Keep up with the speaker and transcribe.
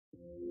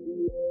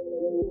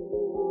Hello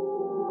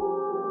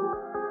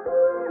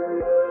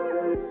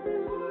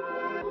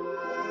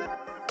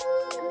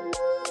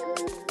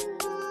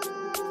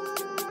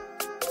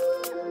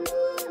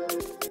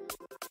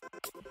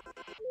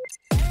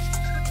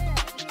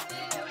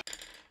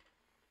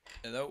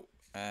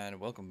and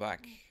welcome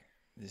back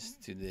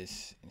to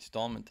this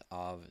installment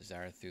of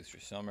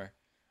Zarathustra Summer,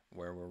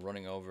 where we're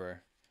running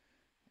over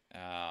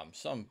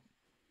some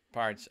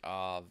parts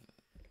of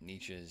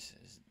Nietzsche's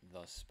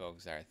Thus Spoke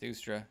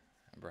Zarathustra,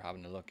 and we're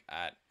having a look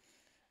at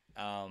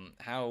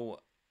how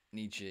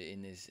Nietzsche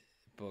in this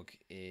book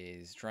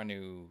is trying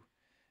to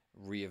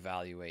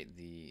reevaluate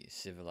the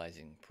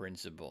civilizing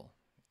principle.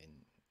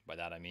 By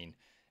that I mean,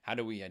 how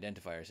do we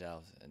identify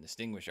ourselves and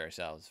distinguish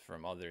ourselves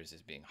from others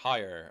as being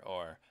higher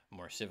or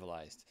more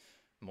civilized,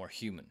 more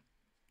human?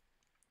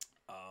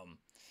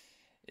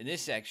 In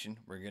this section,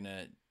 we're going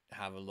to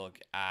have a look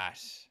at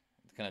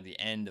kind of the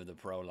end of the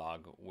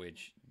prologue,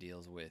 which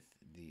deals with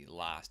the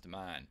last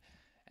man.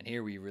 And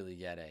here we really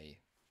get a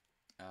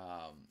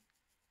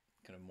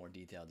kind of more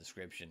detailed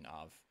description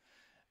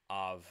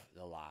of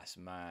the last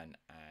man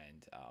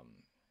and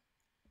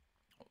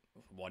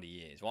what he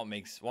is. What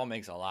makes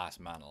a last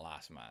man a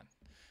last man.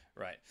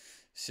 Right.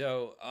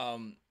 So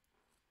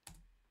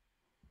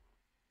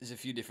there's a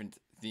few different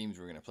themes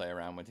we're going to play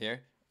around with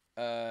here.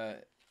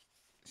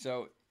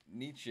 So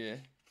Nietzsche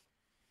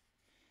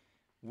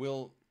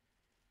will,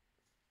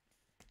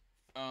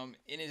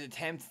 in his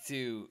attempt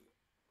to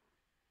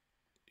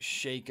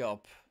shake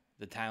up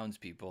the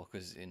townspeople,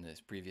 because in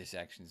this previous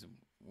sections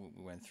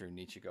we went through,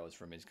 Nietzsche goes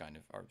from his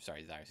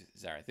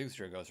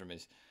Zarathustra goes from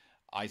his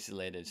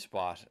isolated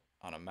spot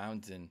on a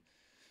mountain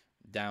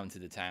down to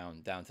the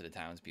town, down to the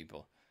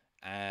townspeople.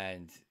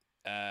 And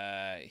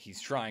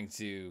he's trying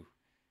to,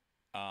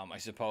 I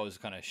suppose,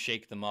 kind of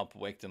shake them up,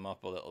 wake them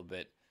up a little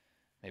bit,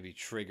 maybe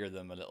trigger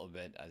them a little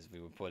bit, as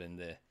we would put in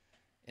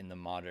the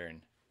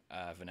modern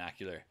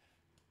vernacular.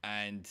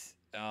 And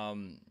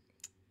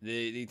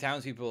the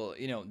townspeople,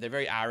 you know, they're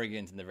very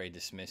arrogant and they're very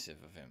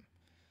dismissive of him.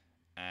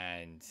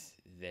 And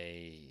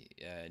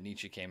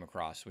Nietzsche came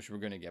across, which we're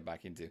going to get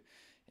back into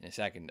in a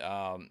second,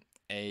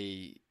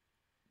 a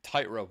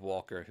tightrope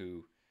walker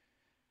who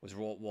was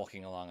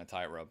walking along a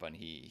tightrope, and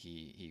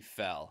he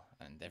fell,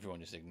 and everyone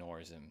just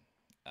ignores him.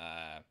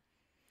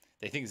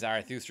 They think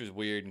Zarathustra is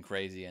weird and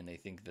crazy, and they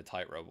think the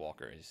tightrope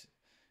walker is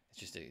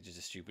just a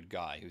stupid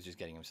guy who's just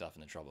getting himself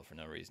into trouble for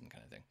no reason,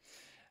 kind of thing.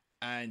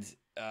 And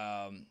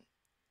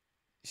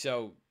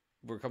so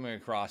we're coming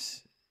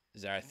across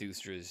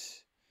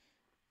Zarathustra's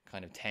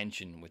kind of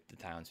tension with the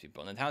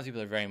townspeople, and the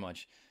townspeople are very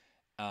much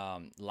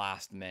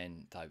last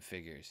men type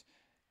figures.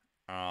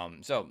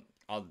 So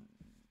I'll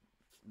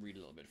read a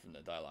little bit from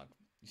the dialogue.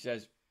 He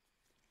says,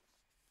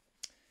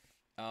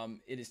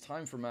 it is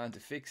time for man to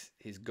fix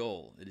his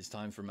goal. It is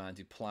time for man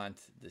to plant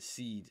the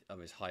seed of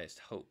his highest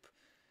hope.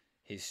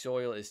 His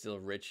soil is still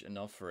rich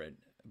enough for it,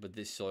 but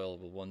this soil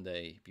will one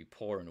day be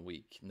poor and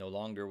weak. No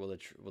longer will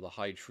a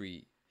high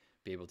tree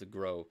be able to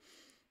grow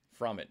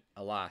from it.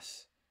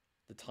 Alas,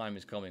 the time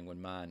is coming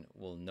when man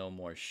will no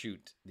more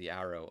shoot the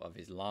arrow of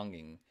his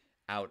longing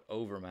out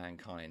over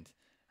mankind,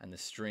 and the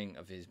string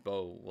of his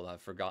bow will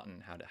have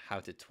forgotten how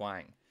to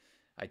twang.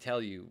 I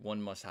tell you,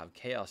 one must have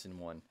chaos in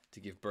one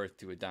to give birth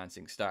to a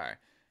dancing star.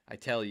 I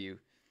tell you,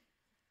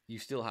 you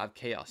still have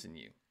chaos in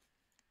you.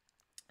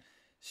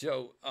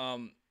 So,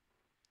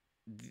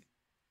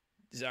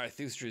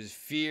 Zarathustra's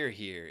fear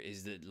here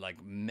is that,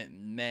 like,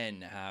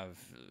 men have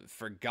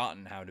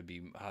forgotten how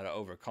to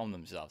overcome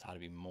themselves, how to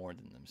be more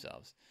than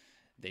themselves.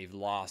 They've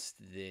lost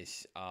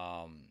this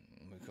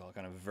we call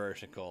kind of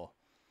vertical,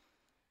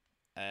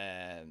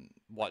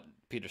 what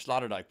Peter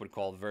Sloterdijk would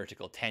call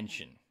vertical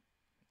tension,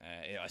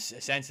 a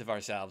sense of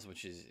ourselves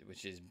which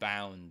is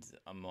bound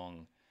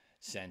among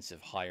sense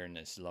of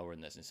highness,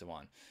 lowerness, and so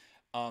on.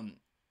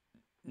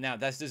 Now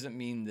that doesn't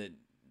mean that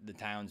the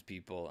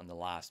townspeople and the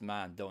last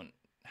man don't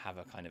have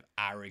a kind of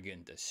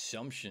arrogant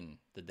assumption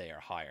that they are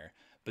higher,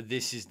 but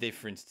this is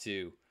different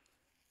to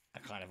a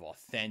kind of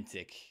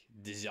authentic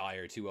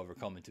desire to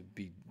overcome and to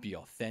be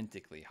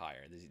authentically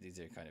higher. These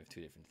are kind of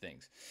two different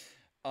things.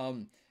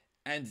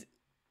 And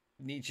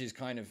Nietzsche's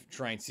kind of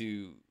trying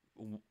to,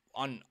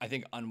 I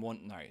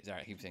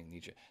keep saying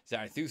Nietzsche.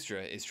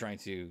 Zarathustra is trying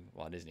to,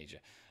 well, it is Nietzsche.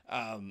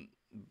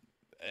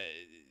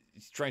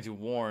 He's trying to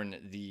warn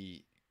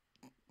the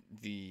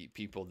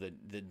people that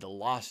the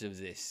loss of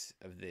this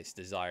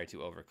desire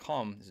to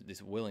overcome,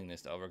 this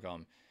willingness to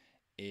overcome,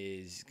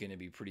 is going to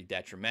be pretty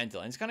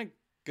detrimental, and it's going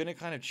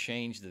to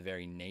change the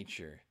very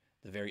nature,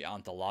 the very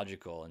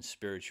ontological and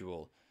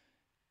spiritual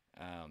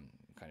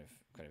kind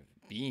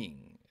of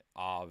being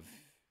of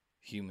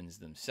humans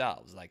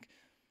themselves. Like,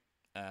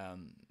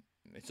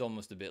 it's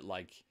almost a bit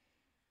like,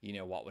 you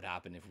know, what would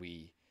happen if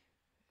we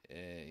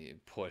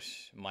put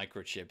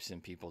microchips in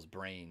people's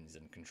brains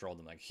and control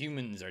them. Like,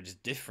 humans are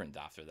just different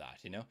after that,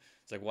 you know?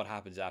 It's like, what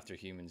happens after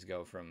humans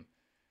go from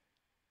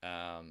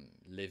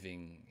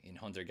living in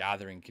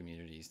hunter-gathering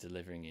communities to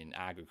living in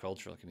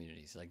agricultural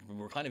communities? Like,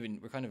 we're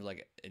kind of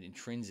like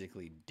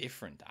intrinsically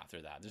different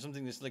after that. There's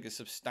something that's like a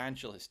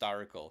substantial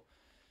historical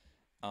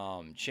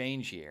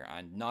change here,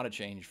 and not a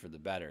change for the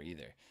better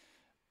either.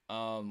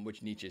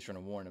 Which Nietzsche is trying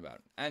to warn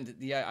about, and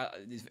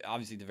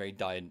obviously the very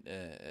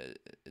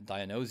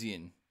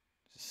Dionysian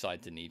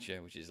side to Nietzsche,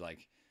 which is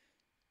like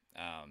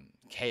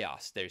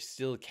chaos. There's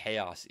still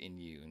chaos in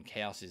you, and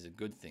chaos is a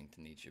good thing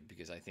to Nietzsche,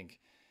 because I think,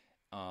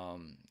 I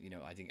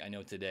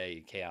know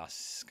today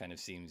chaos kind of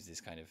seems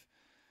this kind of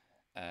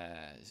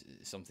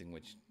something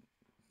which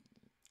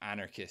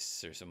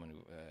anarchists or someone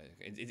who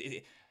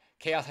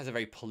chaos has a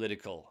very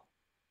political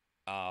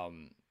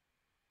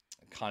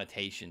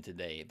connotation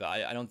today, but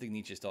I don't think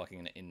Nietzsche is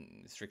talking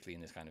in strictly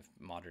in this kind of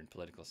modern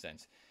political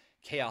sense.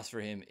 Chaos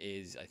for him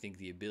is, I think,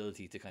 the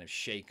ability to kind of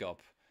shake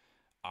up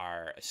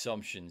our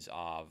assumptions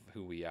of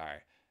who we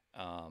are.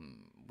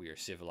 We are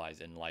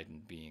civilized,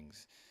 enlightened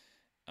beings.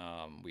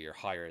 We are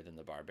higher than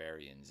the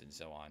barbarians, and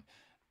so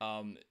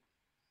on.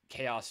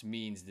 Chaos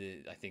means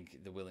I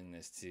think the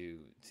willingness to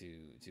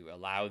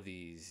allow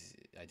these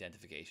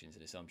identifications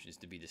and assumptions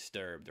to be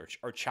disturbed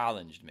or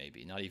challenged,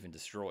 maybe not even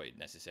destroyed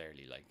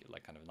necessarily,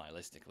 like kind of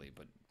nihilistically,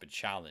 but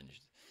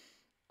challenged.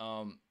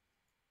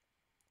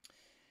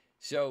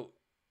 So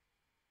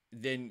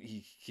then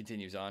he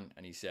continues on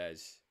and he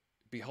says,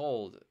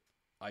 "Behold,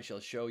 I shall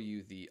show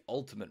you the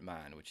ultimate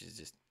man," which is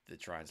just the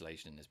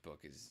translation in this book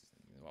is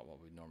what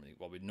we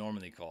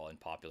normally call in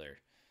popular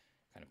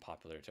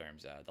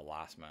terms the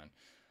last man.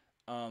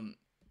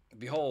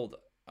 Behold,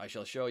 I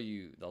shall show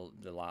you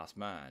the last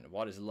man.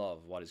 What is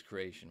love? What is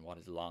creation? What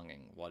is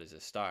longing? What is a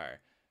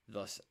star?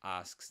 Thus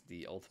asks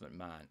the ultimate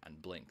man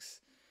and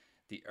blinks.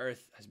 The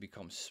earth has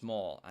become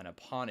small, and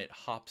upon it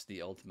hops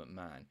the ultimate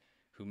man,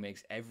 who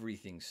makes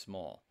everything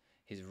small.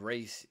 His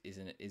race is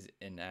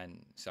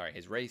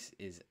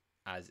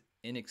as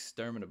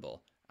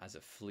inexterminable as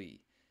a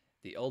flea.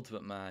 The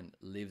ultimate man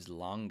lives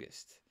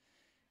longest.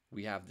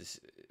 We have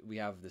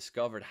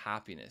discovered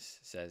happiness,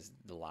 says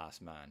the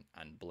last man,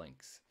 and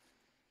blinks.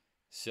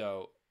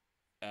 So,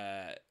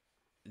 the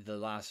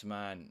last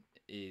man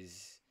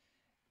is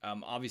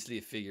obviously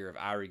a figure of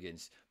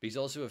arrogance, but he's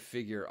also a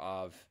figure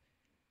of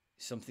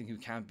something who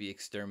can't be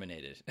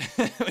exterminated,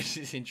 which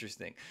is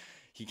interesting.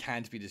 He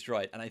can't be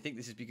destroyed, and I think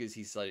this is because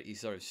he's sort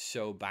of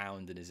so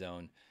bound in his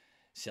own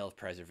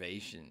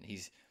self-preservation.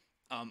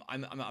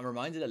 I'm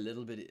reminded a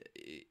little bit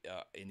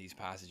in these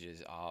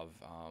passages of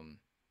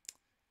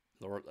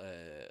Lord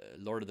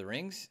of the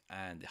Rings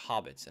and the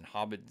Hobbits. And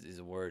Hobbit is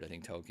a word I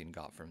think Tolkien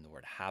got from the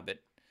word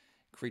habit,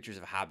 creatures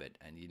of habit.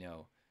 And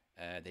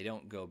they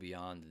don't go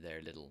beyond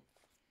their little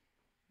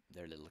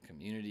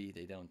community.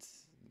 They don't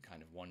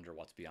kind of wonder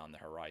what's beyond the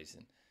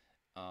horizon.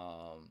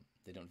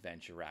 They don't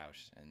venture out,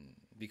 and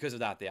because of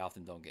that, they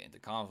often don't get into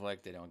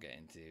conflict. They don't get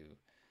into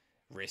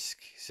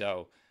risk.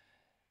 So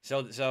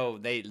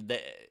they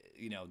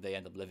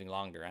end up living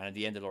longer. And at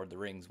the end of Lord of the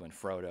Rings, when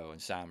Frodo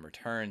and Sam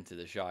return to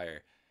the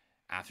Shire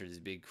after this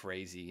big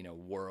crazy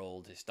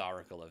world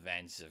historical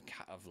events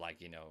of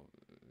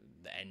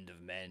the end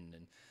of men,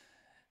 and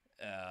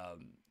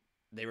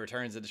they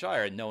return to the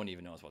Shire and no one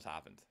even knows what's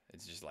happened.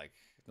 It's just like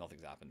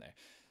nothing's happened there.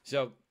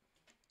 So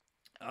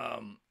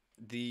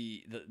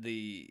the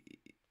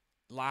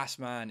last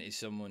man is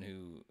someone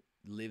who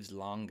lives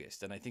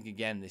longest, and I think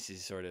again this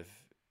is sort of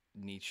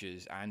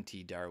Nietzsche's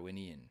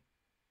anti-Darwinian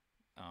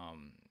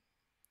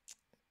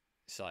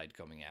side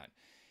coming out.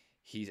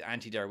 He's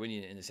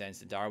anti-Darwinian in the sense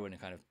that Darwin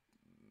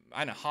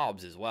and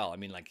Hobbes as well. I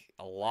mean, like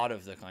a lot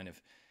of the kind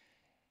of,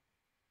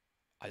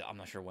 I'm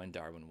not sure when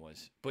Darwin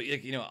was, but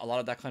a lot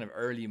of that kind of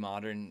early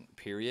modern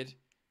period,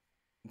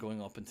 going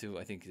up into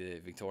I think the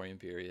Victorian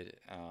period,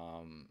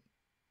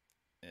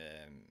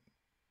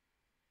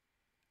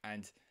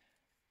 and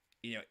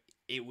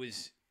it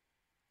was.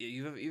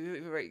 You have a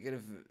very kind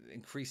of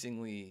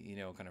increasingly,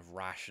 kind of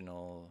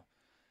rational,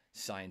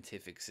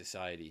 scientific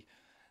society.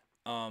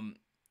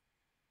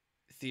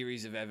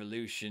 Theories of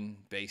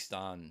evolution based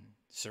on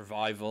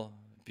survival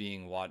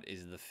being what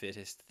is the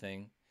fittest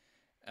thing,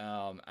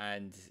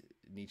 and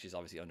Nietzsche's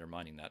obviously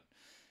undermining that.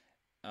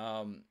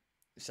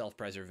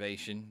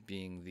 Self-preservation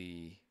being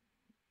the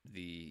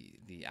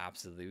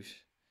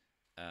absolute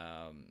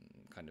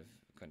kind of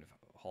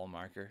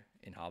hallmarker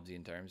in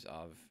Hobbesian terms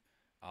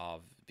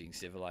of being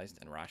civilized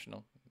and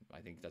rational.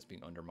 I think that's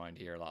being undermined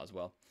here a lot as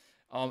well.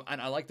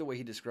 And I like the way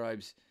he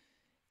describes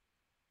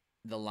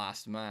the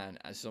last man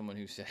as someone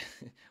who said,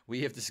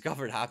 "We have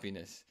discovered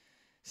happiness,"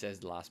 says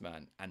the last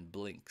man, and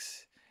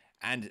blinks.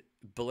 And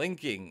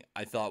blinking,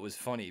 I thought was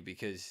funny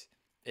because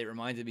it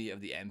reminded me of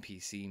the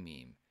NPC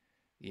meme.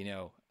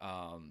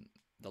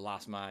 The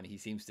last man, he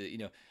seems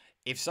to,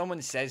 if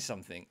someone says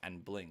something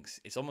and blinks,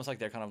 it's almost like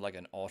they're kind of like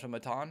an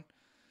automaton.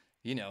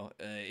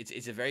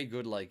 It's a very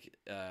good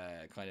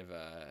kind of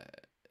a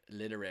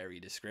literary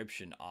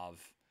description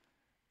of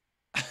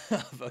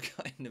of a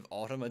kind of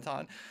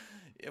automaton,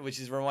 which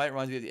is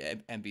reminds me of the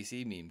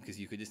NPC meme, because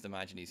you could just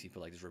imagine these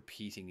people just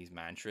repeating these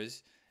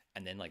mantras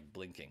and then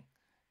blinking,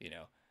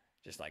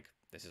 just like,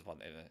 this is what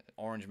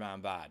orange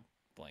man bad,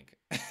 blink,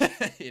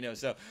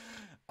 So,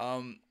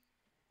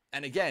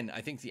 and again,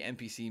 I think the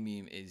NPC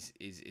meme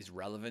is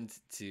relevant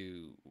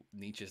to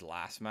Nietzsche's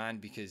last man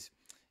because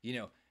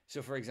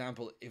So, for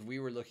example, if we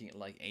were looking at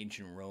like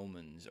ancient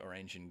Romans or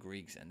ancient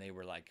Greeks, and they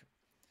were like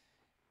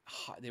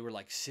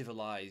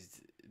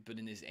civilized, but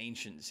in this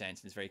ancient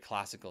sense, in this very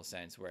classical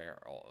sense, where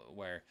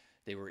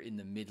they were in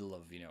the middle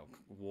of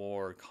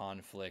war,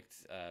 conflict,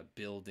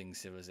 building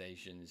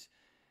civilizations,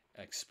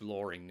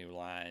 exploring new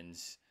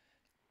lands,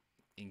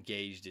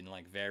 engaged in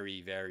like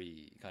very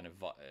very kind of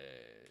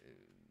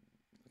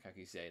how can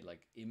you say,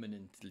 like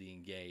imminently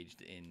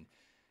engaged in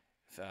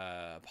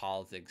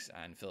politics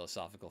and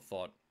philosophical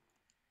thought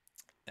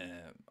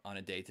on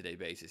a day-to-day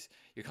basis.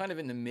 You're kind of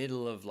in the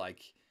middle of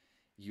like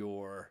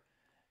your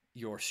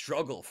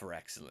struggle for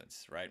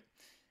excellence, right?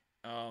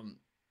 Um,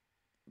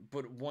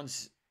 but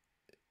once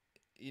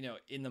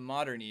in the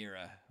modern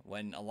era,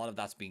 when a lot of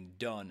that's being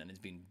done and it's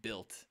being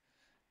built,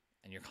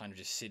 and you're kind of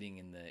just sitting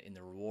in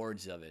the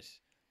rewards of it,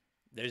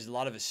 there's a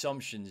lot of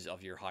assumptions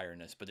of your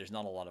highness, but there's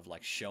not a lot of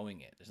like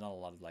showing it. There's not a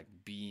lot of like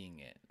being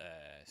it,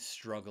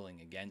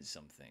 struggling against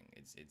something.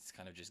 It's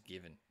kind of just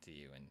given to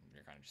you, and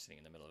you're kind of just sitting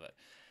in the middle of it.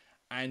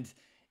 And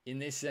in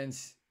this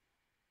sense,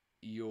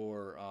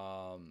 your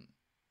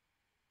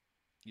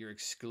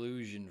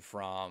exclusion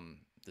from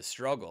the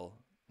struggle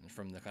and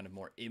from the kind of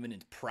more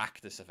imminent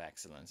practice of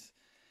excellence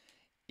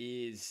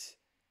is,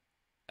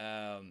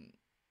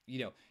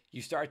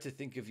 you start to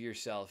think of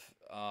yourself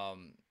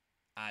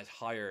as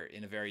higher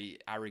in a very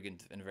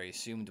arrogant and a very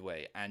assumed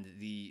way, and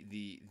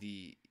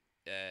the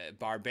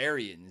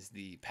barbarians,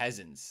 the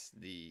peasants,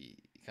 the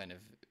kind of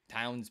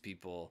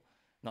townspeople,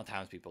 not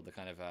townspeople, the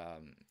kind of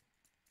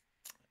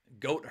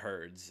goat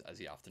herds, as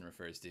he often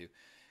refers to,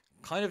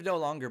 kind of no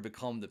longer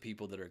become the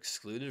people that are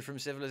excluded from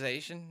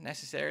civilization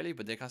necessarily,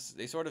 but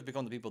they sort of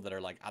become the people that are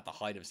like at the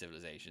height of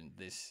civilization,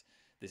 this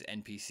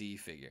NPC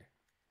figure.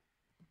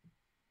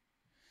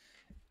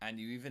 And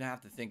you even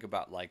have to think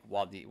about like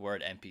what the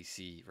word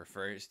NPC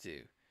refers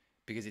to,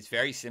 because it's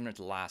very similar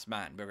to last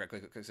man.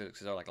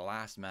 So like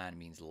last man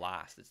means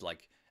last. It's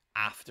like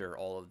after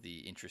all of the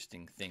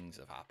interesting things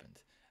have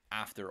happened,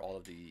 after all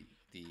of the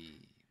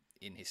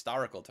in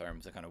historical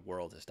terms, the kind of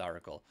world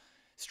historical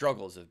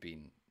struggles have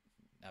been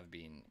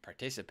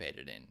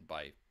participated in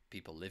by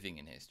people living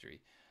in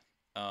history,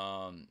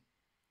 in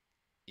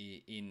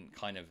these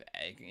kind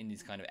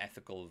of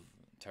ethical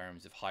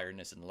terms of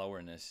highness and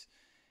lowerness.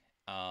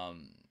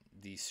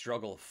 The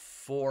struggle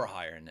for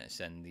highness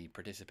and the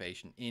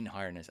participation in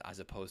highness, as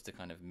opposed to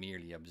kind of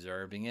merely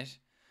observing it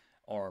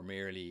or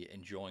merely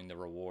enjoying the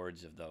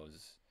rewards of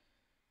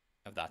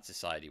that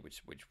society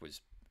which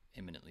was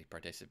imminently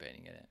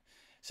participating in it.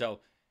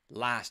 So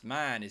last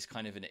man is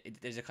kind of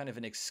there's a kind of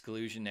an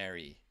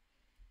exclusionary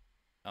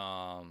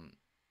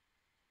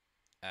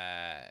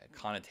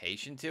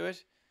connotation to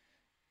it,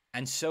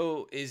 and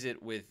so is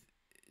it with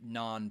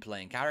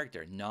non-playing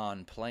character.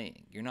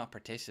 Non-playing, you're not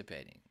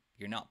participating,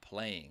 you're not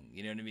playing,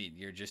 you know what I mean?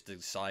 You're just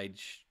a side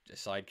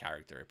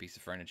character, a piece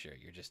of furniture.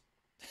 You're just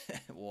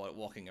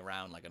walking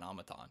around like an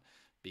automaton,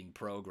 being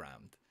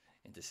programmed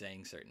into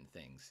saying certain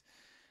things.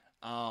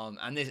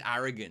 And this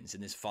arrogance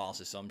and this false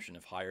assumption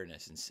of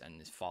highness and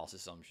this false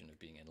assumption of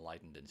being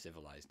enlightened and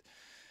civilized,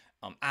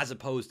 as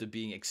opposed to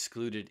being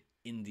excluded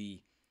in the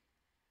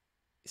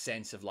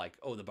sense of like,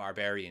 oh, the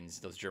barbarians,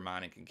 those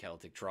Germanic and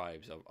Celtic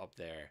tribes up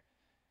there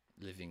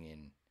living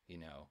in,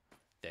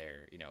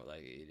 they're,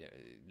 like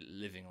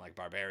living like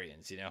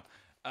barbarians, they're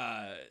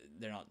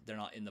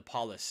not in the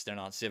polis, they're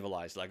not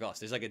civilized like us.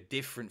 There's like a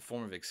different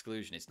form of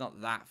exclusion. It's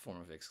not that form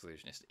of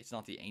exclusion. It's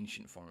not the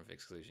ancient form of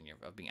exclusion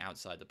of being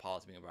outside the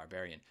polis, being a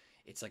barbarian.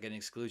 It's like an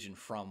exclusion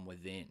from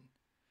within.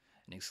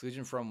 An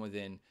exclusion from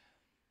within,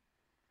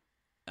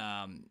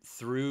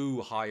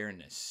 through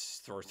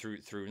highness, or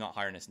through not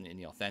highness in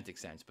the authentic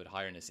sense, but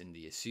highness in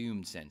the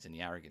assumed sense, in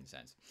the arrogant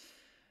sense.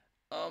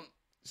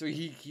 So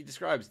he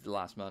describes the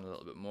last man a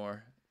little bit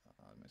more.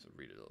 I might as well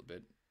read it a little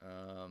bit.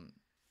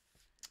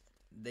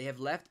 They have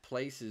left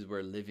places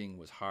where living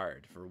was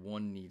hard, for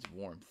one needs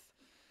warmth.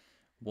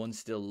 One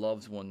still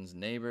loves one's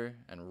neighbor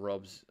and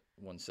rubs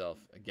oneself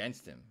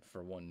against him,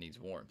 for one needs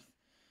warmth.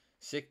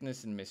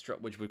 Sickness and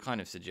mistrust, which would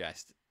kind of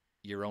suggest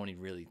you're only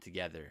really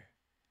together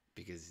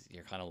because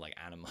you're kind of like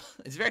animal.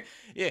 It's very,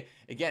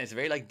 again, it's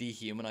very like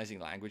dehumanizing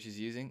language he's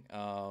using,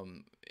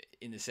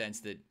 in the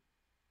sense that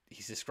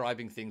he's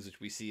describing things which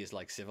we see as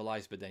like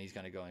civilized, but then he's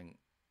kind of going,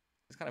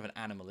 it's kind of an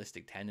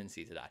animalistic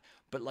tendency to that,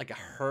 but like a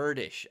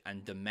herdish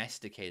and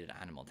domesticated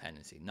animal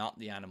tendency, not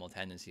the animal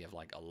tendency of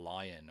like a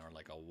lion or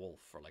like a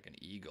wolf or like an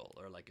eagle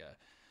or like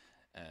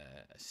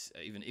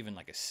even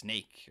like a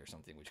snake or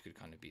something, which could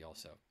kind of be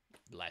also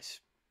less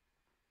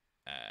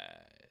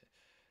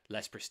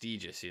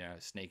prestigious.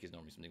 A snake is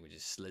normally something which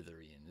is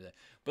slithery,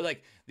 but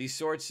like these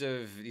sorts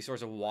of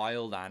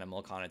wild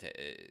animal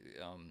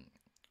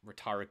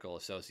rhetorical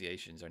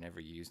associations are never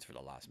used for the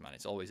last man.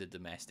 It's always a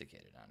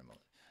domesticated animal,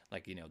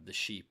 like the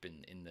sheep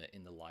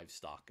in the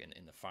livestock and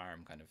in the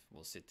farm kind of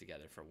will sit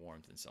together for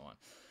warmth and so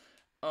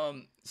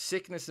on.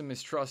 Sickness and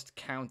mistrust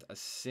count as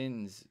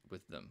sins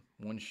with them.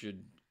 One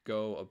should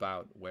go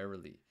about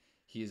warily.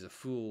 He is a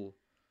fool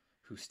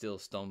who still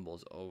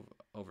stumbles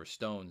over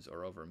stones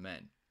or over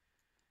men.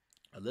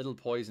 A little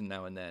poison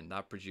now and then,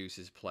 that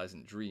produces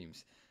pleasant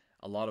dreams.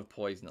 A lot of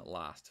poison at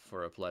last,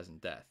 for a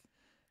pleasant death.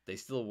 They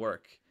still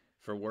work,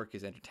 for work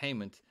is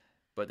entertainment,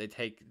 but they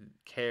take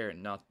care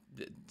not.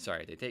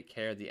 They take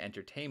care the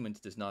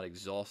entertainment does not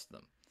exhaust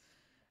them.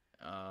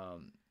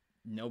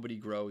 Nobody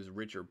grows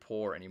rich or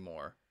poor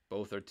anymore.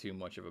 Both are too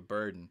much of a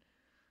burden.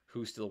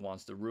 Who still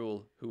wants to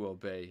rule? Who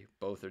obey?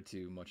 Both are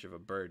too much of a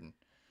burden.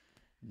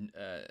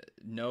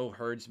 No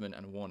herdsman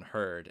and one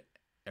herd.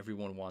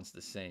 Everyone wants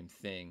the same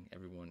thing.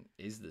 Everyone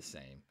is the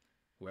same.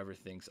 Whoever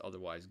thinks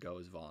otherwise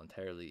goes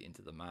voluntarily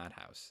into the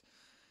madhouse.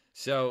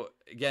 So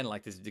again,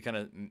 like this, the kind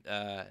of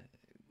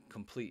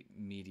complete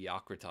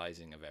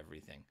mediocratizing of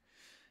everything.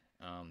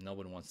 No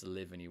one wants to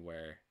live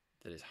anywhere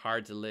that is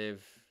hard to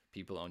live.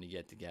 People only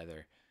get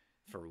together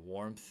for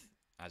warmth,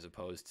 as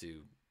opposed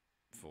to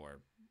for,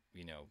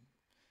 you know,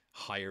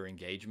 higher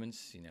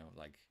engagements. You know,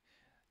 like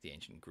the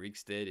ancient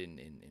Greeks did in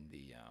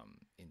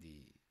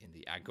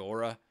the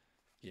agora.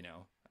 You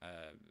know,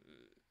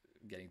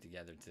 getting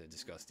together to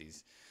discuss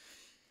these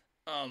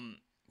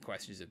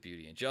questions of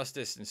beauty and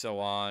justice and so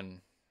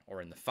on,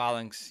 or in the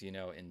phalanx, you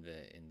know, in the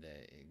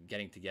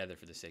getting together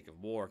for the sake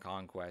of war,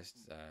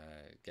 conquest,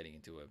 getting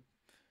into a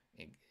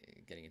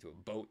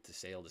boat to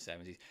sail the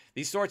seven seas.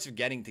 These sorts of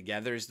getting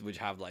togethers, which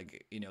have,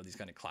 like, you know, these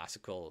kind of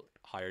classical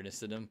highness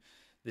to them,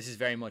 this is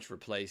very much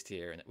replaced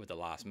here with The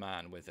Last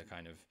Man, with a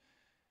kind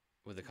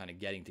of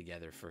getting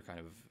together for kind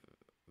of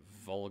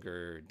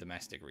vulgar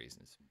domestic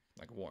reasons,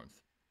 like warmth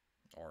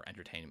or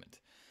entertainment,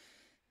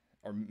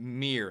 or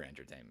mere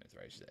entertainment,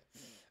 right? I should say.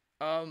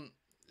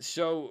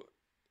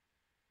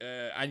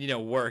 And, you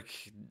know, work,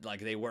 like,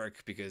 they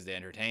work because they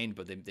entertain,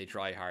 but they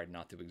try hard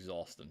not to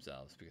exhaust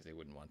themselves, because they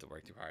wouldn't want to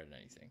work too hard at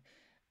anything.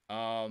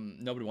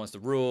 Nobody wants to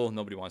rule.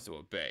 Nobody wants to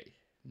obey.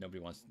 Nobody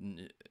wants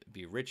to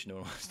be rich. No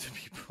one wants to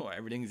be poor.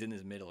 Everything's in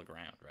this middle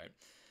ground, right?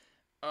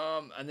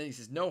 And then he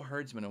says, no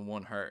herdsman and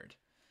one herd.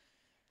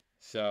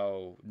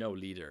 So no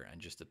leader, and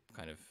just a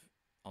kind of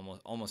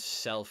almost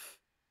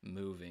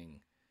self-moving,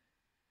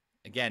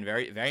 again,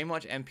 very, very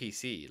much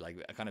NPC,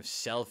 like a kind of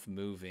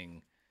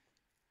self-moving,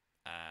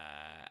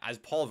 as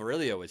Paul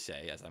Virilio would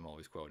say, as I'm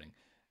always quoting,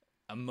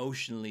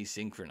 emotionally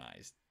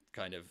synchronized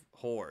kind of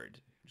horde,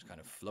 which kind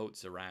of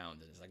floats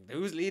around, and it's like,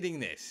 who's leading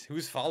this?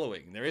 Who's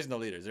following? There is no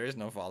leaders. There is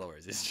no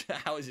followers.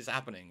 How is this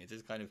happening? It's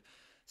just kind of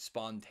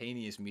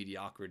spontaneous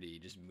mediocrity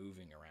just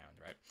moving around,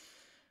 right?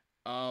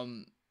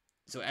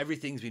 So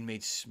everything's been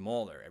made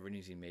smaller.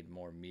 Everything's been made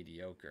more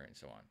mediocre, and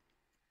so on.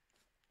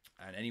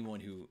 And anyone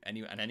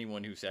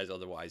who says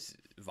otherwise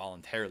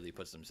voluntarily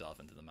puts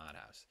themselves into the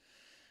madhouse,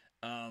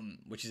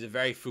 which is a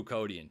very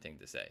Foucauldian thing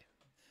to say.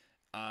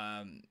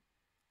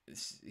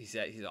 He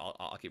said,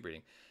 I'll keep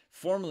reading.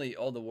 Formerly,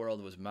 all the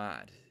world was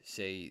mad,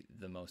 say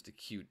the most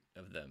acute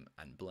of them,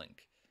 and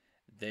blink.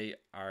 They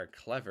are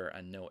clever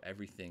and know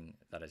everything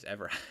that has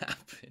ever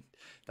happened.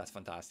 That's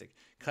fantastic.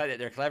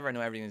 They're clever and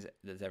know everything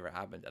that's ever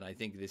happened. And I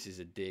think this is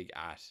a dig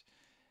at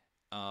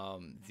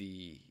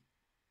the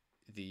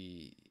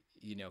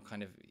you know,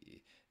 kind of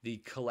the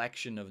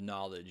collection of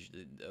knowledge,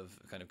 of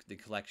kind of the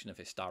collection of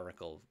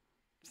historical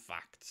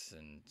facts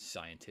and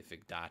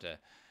scientific data,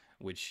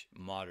 which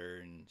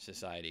modern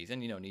societies,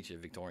 and, you know, Nietzsche,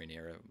 Victorian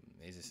era,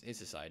 his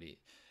society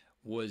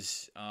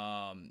was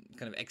kind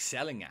of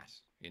excelling at,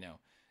 you know.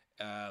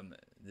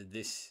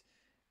 This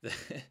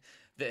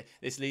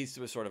leads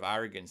to a sort of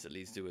arrogance, that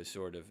leads to a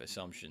sort of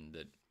assumption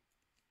that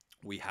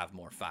we have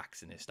more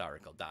facts and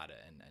historical data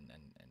and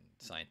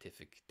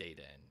scientific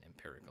data and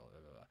empirical, blah,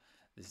 blah, blah.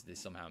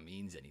 This somehow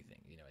means anything,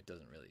 you know. It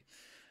doesn't really.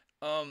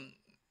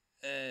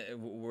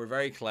 We're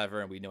very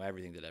clever and we know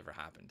everything that ever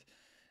happened.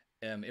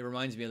 It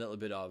reminds me a little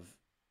bit of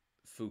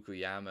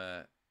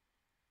Fukuyama,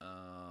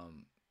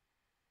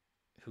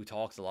 who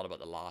talks a lot about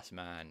the last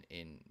man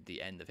in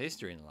The End of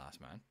History in The Last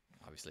Man,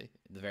 obviously,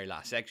 the very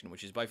last section,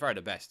 which is by far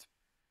the best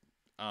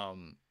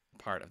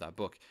part of that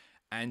book.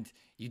 And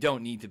you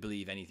don't need to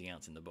believe anything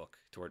else in the book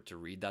to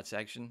read that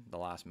section, The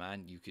Last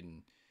Man. You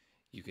can,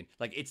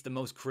 like, it's the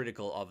most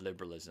critical of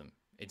liberalism.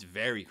 It's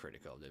very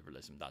critical of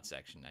liberalism, that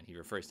section. And he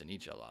refers to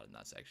Nietzsche a lot in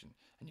that section,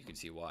 and you can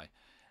see why.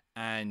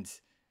 And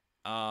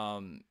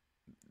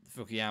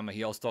Fukuyama,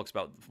 he also talks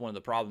about one of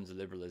the problems of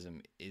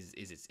liberalism is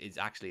it's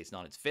actually, it's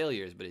not its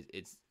failures, but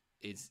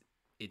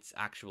its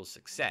actual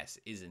success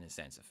is, in a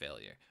sense, a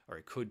failure, or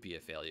it could be a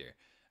failure,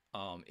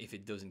 if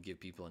it doesn't give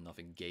people enough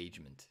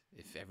engagement.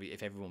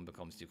 If everyone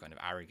becomes too kind of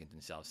arrogant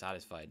and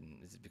self-satisfied, and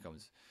it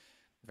becomes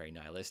very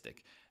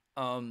nihilistic.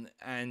 And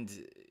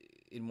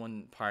in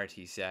one part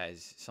he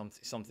says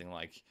something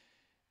like,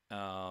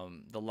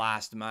 the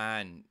last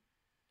man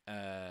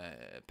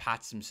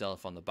pats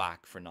himself on the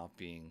back for not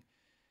being,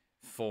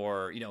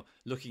 for, you know,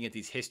 looking at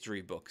these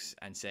history books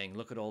and saying,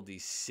 look at all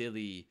these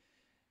silly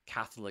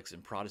Catholics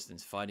and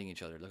Protestants fighting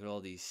each other. Look at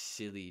all these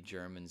silly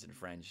Germans and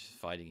French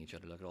fighting each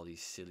other. Look at all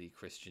these silly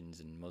Christians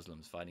and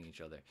Muslims fighting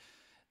each other.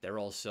 They're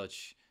all so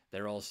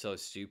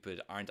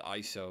stupid. Aren't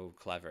I so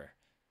clever?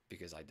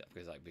 Because I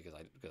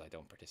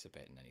don't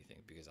participate in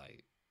anything, because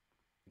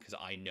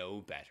I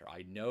know better.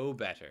 I know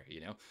better,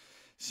 you know.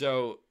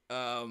 So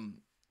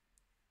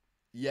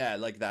Yeah,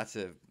 like that's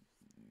a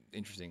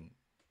interesting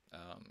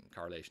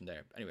correlation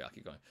there. Anyway, I'll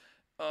keep going.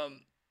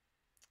 Um,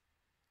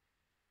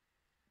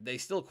 they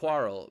still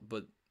quarrel,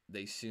 but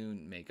they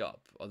soon make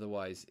up.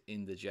 Otherwise,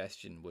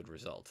 indigestion would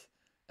result.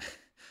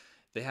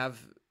 they have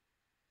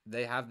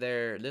they have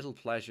their little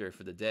pleasure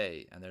for the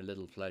day and their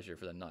little pleasure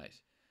for the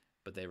night,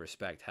 but they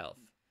respect health.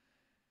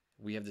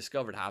 We have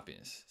discovered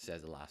happiness,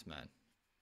 says the last man.